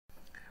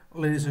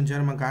Ladies and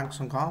gentlemen,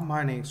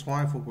 my name is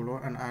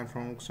Fukulo and I'm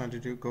from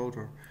Scientific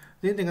Goder.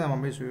 The thing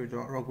I'm going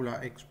to regular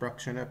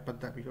expression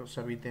but that because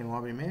everything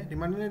will be made. The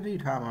money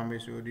time I'm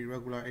going the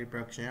regular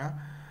expression.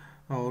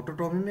 Oh, to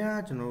tell me,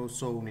 I know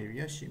so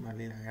near she my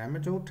little. I'm a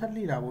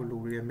totally level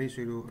Louis and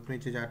basically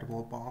 20 at the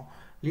ball.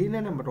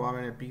 Linen and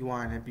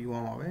P1 and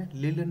P1 away.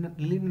 Linen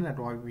at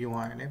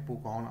P1 and a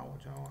book on our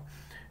job.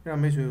 I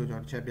make sure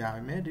you check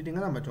out me. Did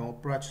not know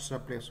brush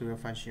supplex with a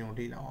function of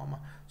the armor.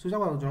 So that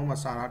was John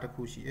Masara the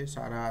Kushi,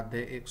 Sarah,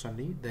 there is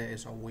only there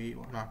is a way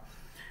or not.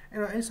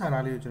 And I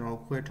Sarah, you know,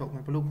 quit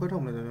home, blue quit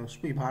home,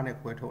 speed panic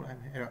quit home.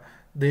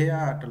 They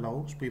are at the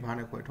low, speed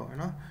panic quit home, you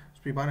know,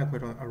 speed panic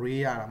quit home, a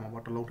real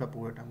what the low top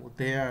word, and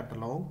they are at the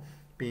low,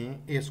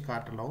 being is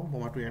cut the low,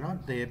 what we are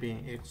not, they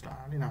being extra,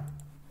 you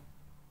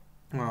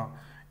know.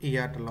 E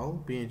at the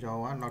low, being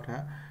Joa, not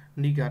her,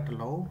 Nig at the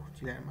low,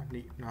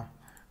 no.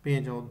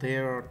 Being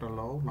there at the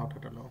low, not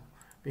at the low.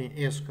 Being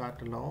is got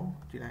the low,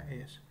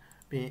 is.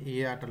 Being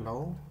E at the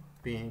low,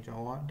 being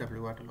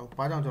W at the low.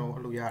 Pajan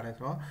Luya as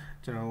well,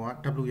 general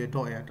W at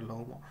the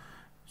low.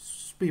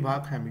 Speed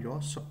back can be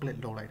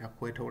split low later,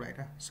 quito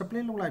later.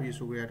 Split low like you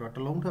so weird at the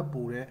long top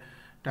bure,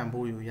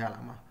 tambu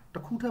yalama. The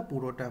kuta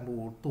puro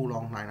tambu, too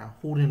long niner,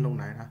 holding low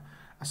niner.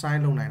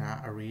 Assign low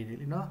niner, a read,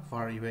 you know,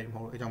 very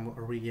more, example,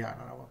 a real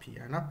our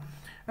piano.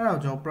 And I'll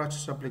just brush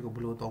supplicable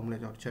below the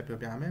omelet of chapter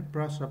Biame,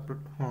 brush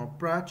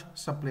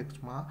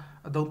supplicks ma,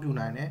 a don't do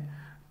nine,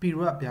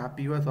 P-rap,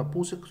 P-rap, a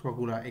POSIX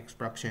regular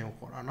expression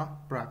for a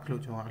brak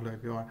clutch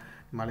like your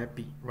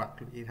Malapi rack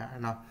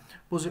now.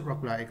 POSIX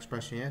regular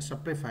expression,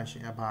 supply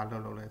function about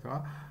low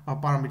letter, a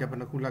parameter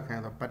panacula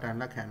kind of pattern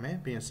like hame,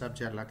 being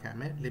subject like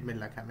hame, limit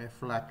like hame,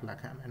 flat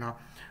like hame. Now,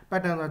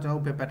 pattern that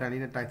open pattern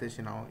in the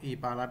titation now, E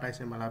pala,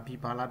 Dysimala, P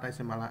pala,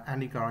 Dysimala,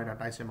 any corridor,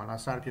 Dysimala,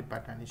 circuit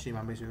pattern,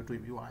 Shima makes you to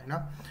be why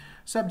now.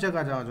 Subject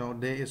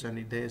there is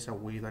only there is a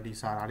way that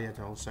is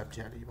a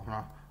subject.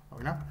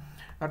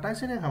 Now,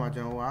 Tyson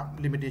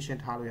limitation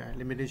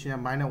limitation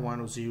 -1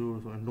 or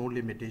 0 so no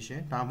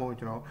limitation. Tamo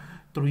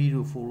 3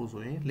 to 4 so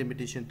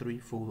limitation 3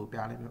 4 so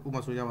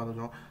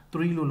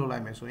 3 lo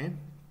like so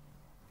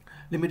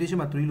limitation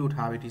 3 lo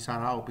tha bi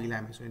sara ko pi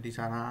lai me so di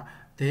sara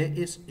there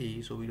is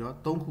a so bi do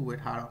 3 ခုပဲ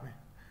ထားတော့မယ်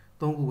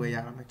3ခုပဲရ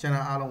တော့မယ်ကျန်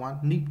တာအားလုံးက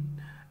need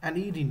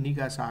NED need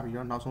ကစားပြီး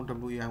တော့နောက်ဆုံး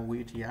WN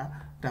weight တီးက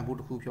တန်ဖိုး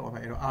တစ်ခုဖြောမ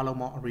ယ်အဲ့တော့အားလုံး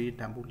ပေါင်း array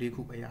တန်ဖိုး4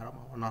ခုပဲရတော့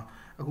မှာပေါ့နော်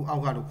အခုအော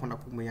က်ကလို့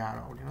9ခုမရ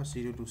တော့ဘူးနော်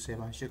0 to 7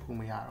 8ခု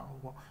မရတော့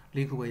ဘူးပေါ့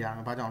4ခုပဲရ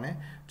မှာဘာကြောင့်လဲ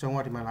ကျွန်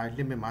တော်ကဒီမှာလာ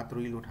limit မှာ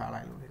3လို့ထား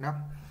လိုက်လို့လေနော်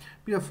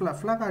ပြီးတော့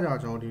flag ကကြော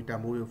င့်ကျွန်တော်ဒီတန်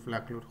ဖိုးကို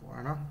flag လို့ခေါ်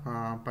တာနော်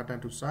pattern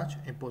to search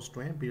import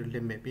string ပြီးတော့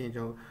limit ပြီးရင်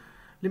ကျွန်တော်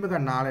limit က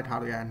နားလဲထား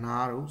လို့ရတယ်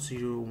နားတို့0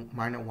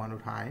 -1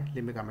လို့ထားရင်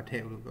limit ကမထ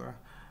ည့်ဘူးလို့ပြောတာ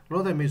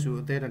လို့တဲ့မိစု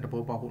အသေးတဲ့တ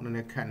ဘောပေါက်ဖို့နည်းန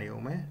ည်းခက်နေအော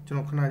င်မယ်ကျွန်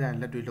တော်ခဏကြာရင်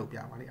လက်တွေ့လုပ်ပြ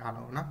ပါလိမ့်အား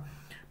လုံးနော်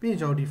ပြီးရင်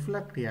ကျွန်တော်ဒီ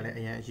flag တွေကလည်း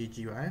အရင်အရေး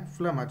ကြီးပါတယ်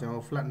flag မှာကျွန်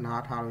တော် flag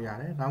နားထားလို့ရ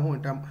တယ်ဒါမှမဟု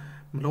တ်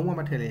လုံးဝ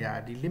မထည့်လိုက်ရတ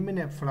ယ်ဒီ limit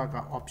နဲ့ flag က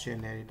option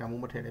နဲ့တ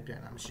မိုးမထည့်လည်းပြန်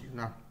လာမရှိဘူး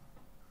နော်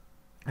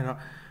အဲ့တော့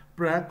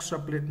break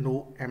split no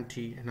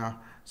empty နော်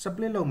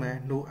split လုပ်မယ်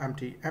no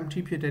empty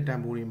ဖြစ်တဲ့တန်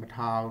ဖိုးတွေမ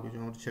ထားဘူးလို့ကျွ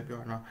န်တော်တစ်ချက်ပြော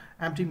ရအောင်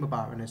empty မ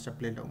ပါဘဲနဲ့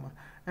split လုပ်မှာ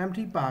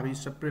empty ပါပြီး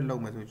split လု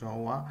ပ်မယ်ဆိုကျွန်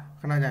တော်က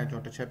ခဏကြာရင်ကျွ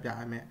န်တော်တစ်ချက်ပြရ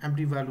မယ်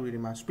empty value တွေ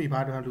မှာ space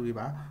bar value တွေ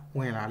ပါဝ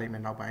င်လာလိမ့်မ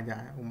ယ်နောက်ပိုင်းကျရ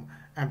င်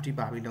empty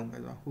ပါပြီးလုပ်မယ်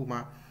ဆိုတော့ဟို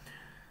မှာ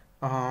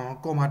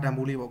comma တန်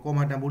ဖိုးလေးပေါ့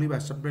comma တန်ဖိုးလေးပါ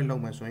split လု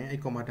ပ်မယ်ဆိုရင်အဲ့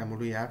comma တန်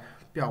ဖိုးလေးက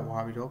ပျောက်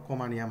သွားပြီးတော့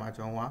comma နေရာမှာ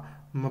ကျွန်တော်က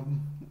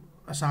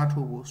အစား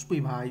ထိုးဖို့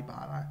space bar ကြီးပါ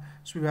လာ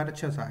space bar တစ်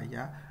ချက်စာကြီး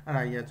အဲ့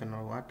ဒါကြီးကကျွန်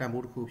တော်ကတန်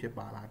ဖိုးတစ်ခုဖြစ်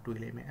ပါလာတွေ့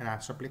လိမ့်မယ်အဲ့ဒါ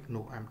split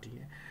no empty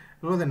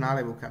လို့တဲ့နား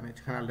လိုက်ဖို့ခက်မယ်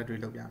ခဏလက်တွေ့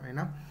လုပ်ပြမယ်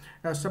နော်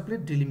အဲ့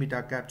split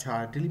delimiter capture ကြော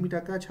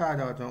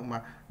င့်ကျွန်တော်မှာ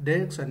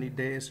dex and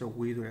dex ဆို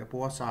ဝေးဆိုရယ်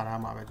ပေါ်စာသား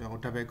မှာပဲကျွန်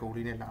တော် double ကုတ်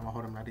လေးနဲ့လာမှာဟု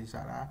တ်တယ်မလားဒီ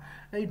စာသား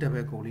အဲ့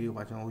double ကုတ်လေးကို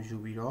ပါကျွန်တော်ယူ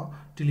ပြီးတော့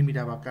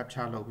delimiter ပါ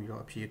capture လုပ်ပြီး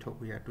တော့အဖြေထုတ်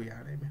ပြီးတွေ့ရ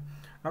လိမ့်မယ်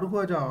နောက်တစ်ခု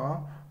ကကျ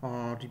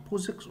တော့ဒီ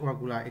POSIX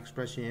regular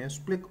expression ရဲ့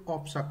split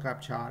offset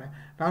capture တယ်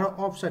ဒါတော့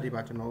offset တွေ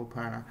ပါကျွန်တော်တို့ဖ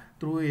မ်းတာ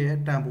သူတို့ရဲ့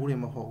တန်ဖိုးတွေ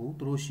မဟုတ်ဘူး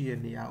သူတို့ရှိတဲ့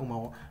နေရာဥပမာ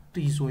T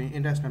ဆိုရင်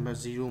index number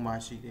 0မှာ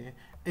ရှိတယ်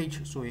H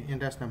ဆိုရင်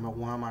index number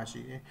 1မှာ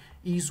ရှိတယ်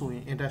E ဆိုရ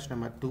င် index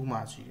number 2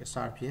မှာရှိတယ်စ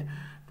သဖြင့်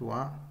သူက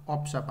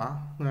offset ပါ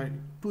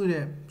တွေ့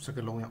တဲ့စ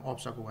ကားလုံးရဲ့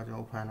offset ကိုပါကျွန်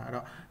တော်ဖမ်းတာအဲ့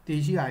တော့ဒီ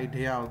ရှိရာကြီး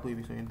data ကိုတွေ့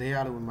ပြီဆိုရင် data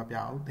လို့မပြ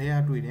ဘူး data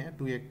တွေ့တယ်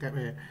သူရဲ့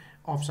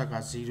offset က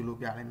0လို့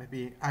ပြလိုက်မယ်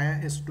ပြီး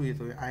IIS တွေ့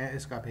ဆိုရင်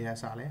IIS ကဘယ်က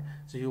စလဲ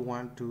0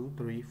 1 2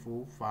 3 4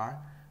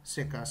 5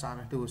 6ကစမ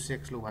ယ်သူ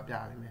6လို့ပါပြ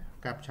လိုက်မယ်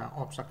capture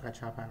offset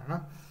capture ဖမ်းတာ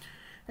နော်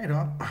အဲ့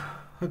တော့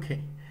okay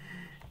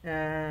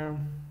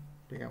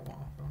တရားပါ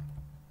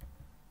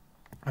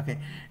Okay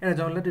အဲ့တော့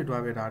ကျွန်တော်လက်တွေ့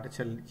တွားပြတာတစ်ချ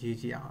က်ရေး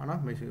ကြည့်အောင်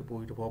နော်မိတ်ဆွေပို့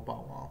ပြီးသဘောပေါ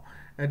က်အောင်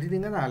ဒီသ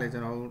င်ခန်းစာလည်းကျွ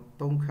န်တော်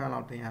3ခန်း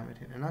လောက်တင်ရမယ်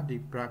ထင်တယ်နော်ဒီ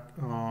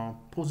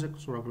POSIX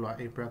regular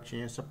expression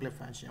split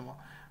function ပေါ့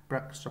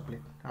break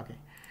split okay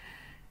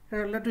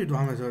အဲ့လက်တွေ့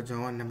တွားမယ်ဆိုတော့ကျွန်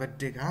တော်က number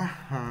 1က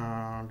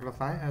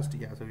define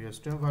str ဆိုပြီး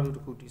string value တ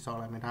စ်ခုတိစောက်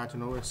လိုက်မယ်ဒါကျွ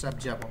န်တော်ရဲ့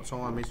subject ပေါ့အ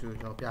ဆုံးအမိတ်ဆွေ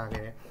ကျွန်တော်ပြခဲ့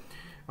တဲ့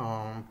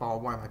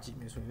PowerPoint မှာကြည့်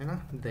မယ်ဆိုရင်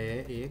နော် there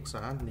is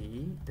a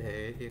need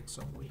there is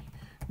a way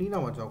ဒီနော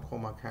က်မှာကျွန်တော်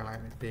comma ခံလို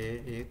က်မယ် there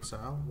is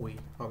a way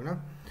ဟုတ်ပြီနော်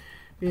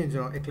ပြီးရင်ကျွ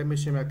န်တော်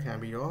exclamation mark ခံ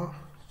ပြီးတော့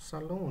စာ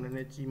လုံးကိုနည်းန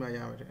ည်းကြီးမှရ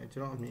မယ်ကျွ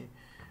န်တော်အမြင်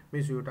မိ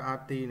တ်ဆွေတို့တ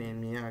အားသေးနေ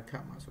မြင်ရခ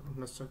တ်မှာဆိုတော့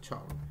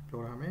26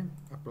ပြောရမယ်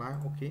apply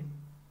okay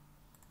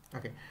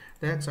okay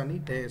that's only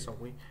there is a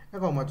way အ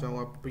ခုမှကျွန်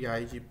တော်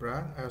PIG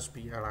brand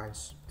SPLIs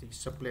ဒီ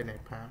split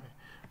နဲ့ဖမ်းမယ်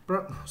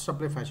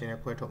split function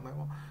နဲ့ခွဲထုတ်မယ်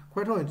ပေါ့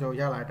ခွဲထုတ်ရင်ကျွန်တော်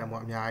ရလာတဲ့တန်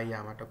ဖိုးအများကြီးရ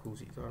မှာတစ်ခု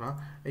စီဆိုတော့နော်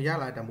ရ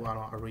လာတဲ့တန်ဖိုးက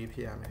တော့ array ဖြ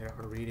စ်ရမယ်အဲ့တော့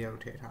array တွေ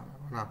ကိုထည့်ထားမှာ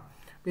ပေါ့နော်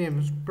ပြီးရင်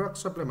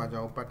split မှာကျွ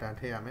န်တော် pattern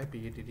ထည့်ရမယ်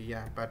PATT ရ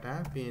pattern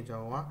ပြီးရင်ကျွ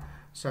န်တော်က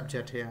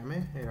subject ထည့်ရမ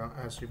ယ်အဲ့တော့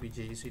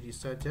SVPJECD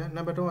subject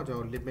number 2ကကျွန်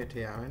တော် limit ထ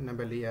ည့်ရမယ်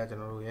number 4ကကျွ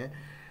န်တော်တို့ရဲ့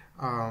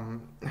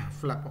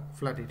flat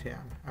တွေထည့်ရ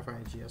မယ်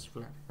FIGS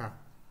flat ဟာ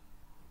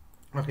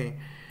okay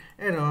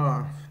အဲ့တော့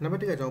number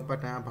 1ကကျွန်တော်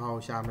pattern ဘာ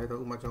ကိုရှာမလဲဆို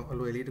ဥပမာကျွန်တော်အ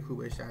လွယ်လေးတစ်ခု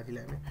ပဲရှာကြည့်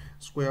လိုက်မယ်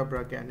square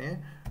bracket နဲ့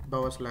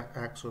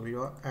 /x ဆိုပြီး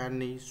တော့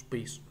any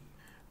space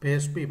ဘယ်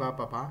space ပါ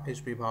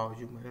space ဘာကို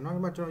ယူမယ်เนาะဒီ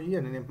မှာကျွန်တော်ရေးရ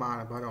နည်းနည်းမှား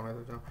တယ်ဘာကြောင့်လဲ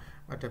ဆိုတော့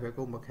ကျွန်တော် double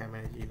quote မခံ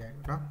မဲရေးလိုက်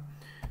เนาะ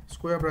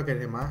square bracket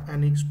ထဲမှာ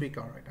any space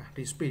character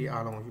ဒီ space တွေ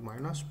အားလုံးကိုယူမှာ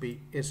เนาะ space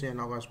s ရဲ့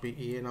နောက်က space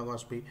a ရဲ့နောက်က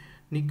space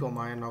ni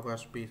comma ရဲ့နောက်က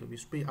space ဆို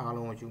ပြီး space အား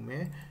လုံးကိုယူမ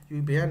ယ်ယူ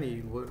ဘယ်ကနေ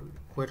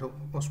ခွဲထု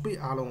တ် space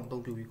အားလုံးကိုအ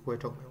သုံးပြုပြီးခွဲ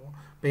ထုတ်မယ်ပေါ့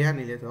ဘယ်က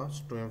နေလဲဆိုတော့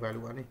string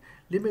value ကနေ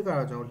limit က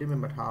တော့ကျွန်တော် limit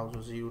မထား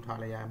ဘူးဆို0ထား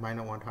လိုက်ရတယ်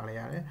 -1 ထားလိုက်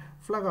ရတယ်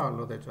flag ကတော့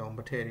လို့တဲ့ကျွန်တော်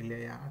မထည့်လေးလဲ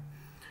ရတယ်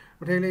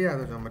မထည့်လေးရ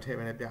ဆိုကျွန်တော်မထည့်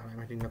ဘဲနဲ့ပြလိုက်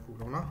မယ်ဒီနှစ်ခု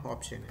လုံးเนาะ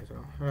option နဲ့ဆို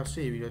တော့အဲ့တော့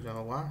save ပြီးတော့ကျွန်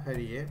တော်ကအဲ့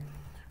ဒီရဲ့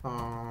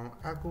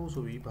echo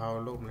ဆိုပြီးဘာ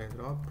လို့လုပ်မလဲဆို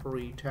တော့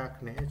pre tag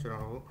နဲ့ကျွန်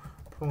တော်တို့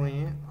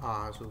print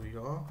r ဆိုပြီး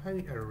တော့အဲ့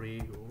ဒီ array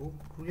ကို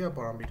create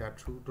parameter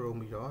true တုံး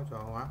ပြီးတော့ကျွ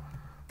န်တော်က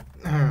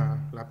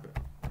လာ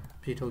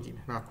ဖြည့်ထုတ်ကြည့်မ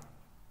ယ်เนาะ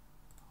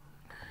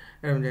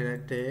အဲ့တော့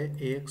there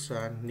is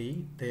a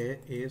need there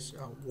is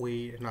a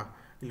way เนาะ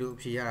ဒီလို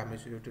ဖြည့်ရမယ်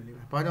ဆိုလို့တွေ့လိမ့်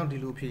မယ်ဘာကြောင့်ဒီ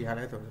လိုဖြည့်ရ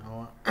လဲဆိုတော့ကျွန်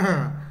တော်က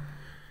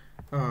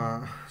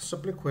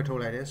split ခွဲထုတ်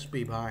လိုက်တဲ့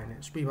space bar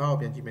နဲ့ space bar ကို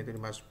ပြန်ကြည့်မယ်ဒီ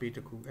မှာ space တ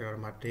စ်ခုအဲ့တော့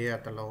ဒီမှာ there က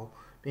တစ်လုံး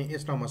ပြီး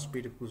is နောက်မှာ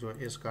space တစ်ခုဆိုတော့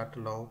is ကတ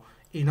စ်လုံး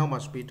a နောက်မှာ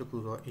space တစ်ခု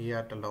ဆိုတော့ a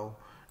ကတစ်လုံး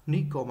ni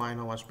comma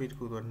နောက်မှာ space တစ်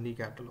ခုဆိုတော့ ni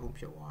ကတစ်လုံး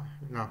ဖြစ်သွား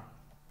တယ်နော်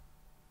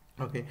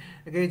okay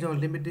အကယ်ကျွန်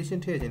တော် limitation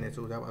ထည့်ခြင်းနဲ့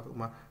ဆိုကြပါစို့ဥ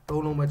မာ၃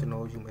လုံးပဲကျွန်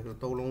တော်ယူမယ်ဆို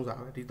၃လုံးစာ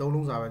ပဲဒီ၃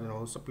လုံးစာပဲကျွန်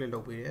တော် split လု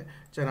ပ်ပေးတယ်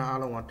ကျန်တာအား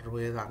လုံးက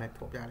တွဲစာနဲ့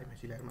ပေါ်ပြလိုက်မယ်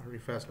ရှိလိုက်မှာ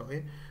refresh လုပ်ရ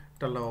င်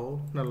တစ်လုံး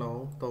နှလုံး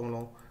၃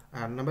လုံး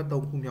နံပါတ်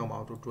3ခုမြောက်မှာ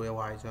တော့တွဲ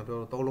သွားပြီကျွန်တော်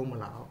ပြောလို့3လုံးမ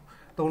လာအောင်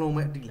3လုံး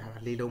ပဲအတိလာတာ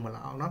4လုံးမ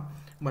လာအောင်เนาะ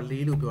ဥပမာ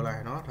4လို့ပြောလိုက်ရ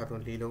င်เนาะဒါဆို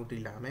4လုံးတိ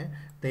လာမယ်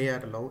there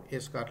ကတစ်လုံး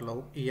is ကတစ်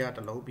လုံး a ကတ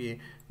စ်လုံးပြီး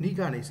ni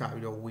ကနေစ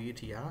ပြီးတော့ we အ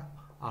ထိက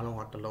အားလုံး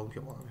ကတစ်လုံးဖြ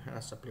စ်သွားမယ်အဲ့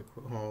ဒါ split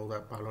ဟိုက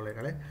ဘာလို့လဲ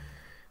တာလဲ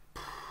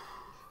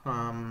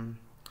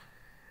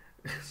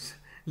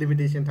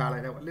limitation ထားလို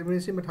က်တော့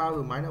limitation မထား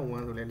ဘူး -1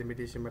 ဆိုလဲ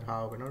limitation မထား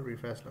ဘူးပဲเนาะ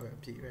refresh လုပ်ရ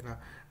ပြီပဲเนาะ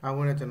ဒါဝ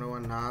င်လည်းကျွန်တော်က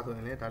နားဆိုရ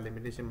င်လည်းဒါ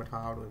limitation မ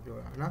ထားဘူးလို့ပြော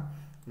တာเนาะ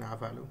နား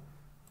value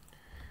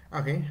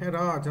okay အဲ့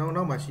တော့ကျွန်တော်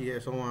နောက်မှာရှိတဲ့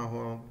အဆုံးအ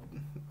ဟို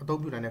အသုံး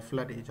ပြုနိုင်တဲ့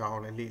flat တွေအကြော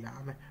င်းလည်းလေ့လာ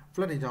မယ်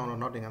flat တွေအကြောင်းတော့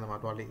နောက်တင်ကမှာ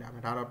တော့လေ့လာမ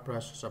ယ်ဒါတော့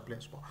brush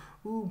split ပေါ့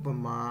ဥပ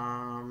မာ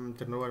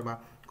ကျွန်တော်တို့ကဒီမှာ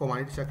comma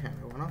လေးတစ်ချက်ခံမ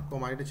ယ်ပေါ့နော်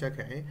comma လေးတစ်ချက်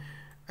ခံရင်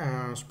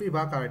space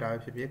bar character ပဲ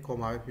ဖြစ်ဖြစ်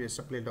comma ပဲဖြစ်ဖြစ်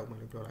split လုပ်မယ်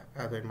လို့ပြောလိုက်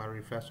အဲ့ဒါဆိုဒီမှာ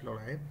refresh လုပ်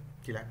လိုက်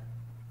ကြည့်လိုက်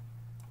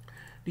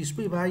ဒီ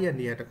space bar ရဲ့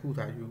နေရာတစ်ခု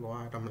သာယူ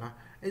သွားတယ်မလား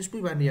အဲ့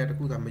space bar နေရာတစ်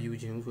ခုသာမယူ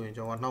ချင်ဘူးဆိုရင်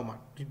ကျွန်တော်ကနောက်မှာ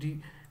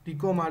ဒီ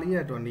comma လေး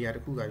ရဲ့တော့နေရာတ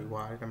စ်ခုသာယူ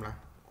သွားတယ်မလား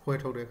ခွဲ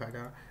ထုတ်တဲ့အခါကျ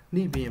တော့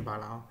နှိပြီးရင်ပါ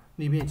လာအောင်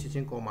နှိပြီးရင်ချ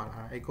င်း comma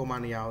လာအဲ့ comma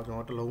နေရာကိုကျွန်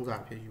တော်တစ်လုံးစာ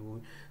ဖြစ်ယူ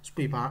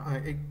space bar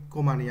အဲ့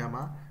comma နေရာ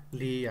မှာ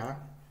4ရ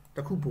တ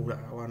စ်ခုပို့လာ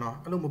တာပေါ့နော်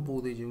အဲ့လိုမ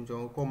ပို့သေးချင်ကျွ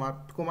န်တော်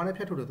comma နဲ့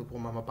ဖြတ်ထုတ်တယ်ဆို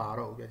comma မပါ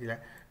တော့ဘူးပြကြည့်လို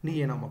က်နှိ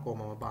ရင်တော့မ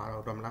comma မပါ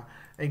တော့မလား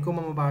အဲ့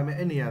comma မပါမယ်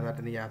အဲ့နေရာသာ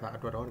တနေရာသာအ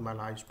တွက်တော့ဒီမှာ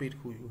လာ space တ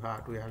စ်ခုယူဟာ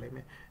တွေ့ရလိမ့်မ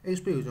ယ်အဲ့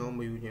space ကိုကျွန်တော်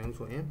မယူချင်ဘူး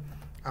ဆိုရင်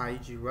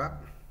ig wrap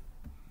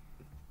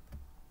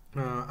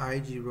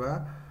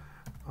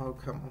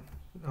okay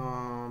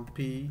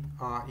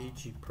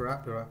preg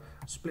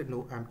split no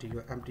empty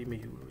ရော empty မ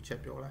ယူလို့ချက်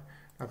ပြောလိုက်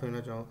ဒါဆိုရင်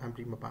တော့ကျွန်တော်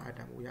empty မပါအတ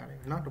န်ဘူးရတယ်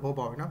เนาะတဘော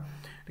ပေါက်ပြီเนาะ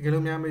တကယ်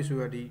လို့များမိတ်ဆွေ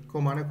ကဒီ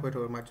comma နဲ့ခွဲ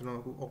ထုတ်မှာကျွန်တော်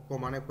အခု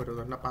comma နဲ့ခွဲထုတ်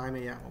ဆိုနှစ်ပိုင်း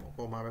ပဲရအောင်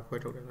comma ပဲခွဲ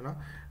ထုတ်တယ်ဆိုเนาะ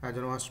အဲကျွ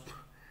န်တော်က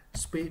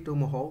space တို့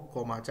မဟုတ်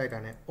comma ကြိုက်တာ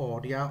နဲ့ or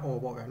တရား or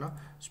ပေါ့ဗျာเนาะ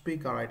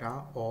space character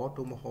or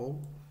တို့မဟုတ်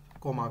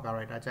comma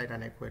character ကြိုက်တာ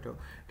နဲ့ခွဲထုတ်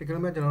တကယ်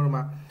လို့များကျွန်တော်တို့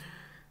မှာ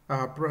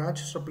branch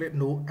split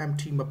no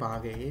empty မပါ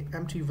ခဲ့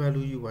empty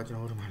value ယူပါကျွန်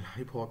တော်တို့မှာလာ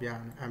ဖော်ပြရ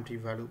မယ် empty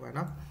value ပါ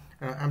နော်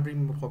empty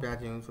မဖော်ပြ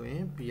ခြင်းဆိုရ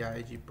င်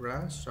PIG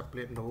branch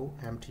split no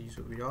empty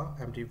ဆိုပြီးတော့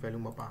empty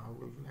value မပါဘူး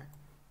လို့ယူလိုက်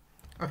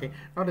okay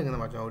နောက်တစ်ခါ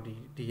မှာကျွန်တော်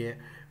ဒီရဲ့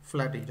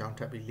flat တွေအကြောင်းထ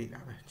ပ်ပြီးလေ့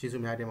လာမယ်ကျေး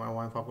ဇူးများတင်ပါတယ်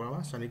 1 for ပါ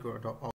sunnycore.org